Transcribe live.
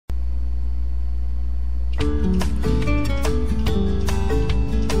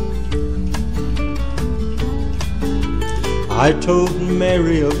I told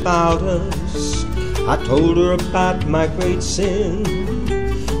Mary about us, I told her about my great sin.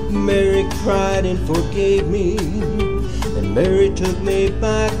 Mary cried and forgave me, and Mary took me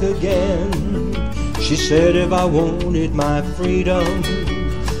back again. She said if I wanted my freedom,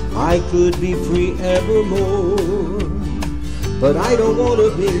 I could be free evermore. But I don't want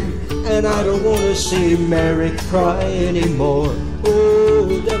to be, and I don't want to see Mary cry anymore.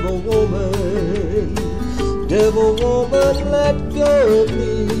 Oh, devil woman, let go of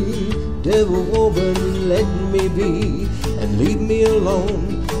me. Devil woman, let me be, and leave me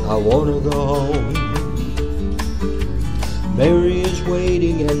alone. I want to go home. Mary is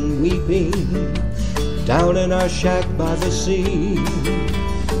waiting and weeping down in our shack by the sea.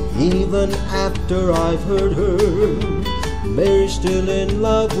 Even after I've hurt her, Mary's still in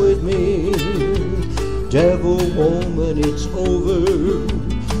love with me. Devil woman, it's over,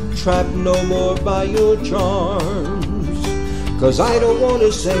 trapped no more by your charms. 'Cause I don't want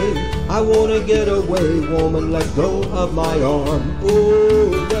to stay, I want to get away. Woman, let go of my arm.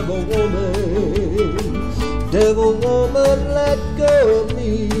 Oh, devil woman, let go of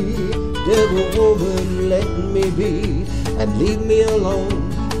me. Devil woman, let me be, and leave me alone.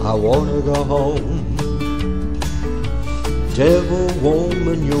 I want to go home. Devil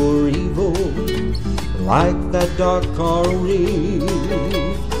woman, you're evil, like that dark coral reef.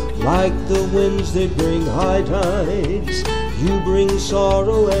 Like the winds that bring high tides, you bring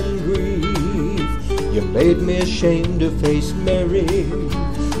sorrow and grief. You made me ashamed to face Mary,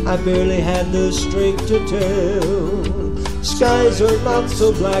 I barely had the strength to tell. Skies are not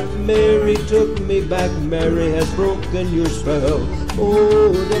so black, Mary took me back. Mary has broken your spell.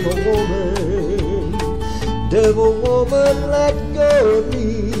 Oh, devil woman, let go of me.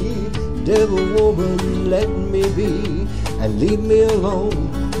 Devil woman, let me be, and leave me alone.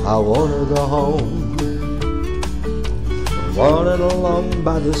 I wanna go home. Running along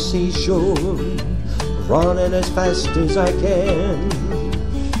by the seashore, running as fast as I can.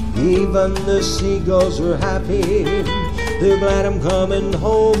 Even the seagulls are happy, they're glad I'm coming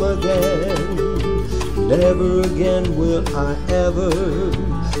home again. Never again will I ever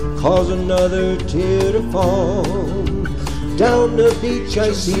cause another tear to fall. Down the beach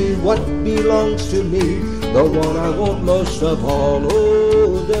I see what belongs to me, the one I want most of all.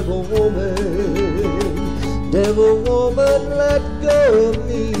 Oh, devil woman, let go of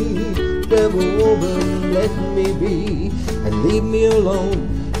me. Devil woman, let me be, and leave me alone.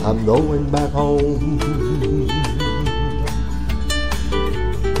 I'm going back home.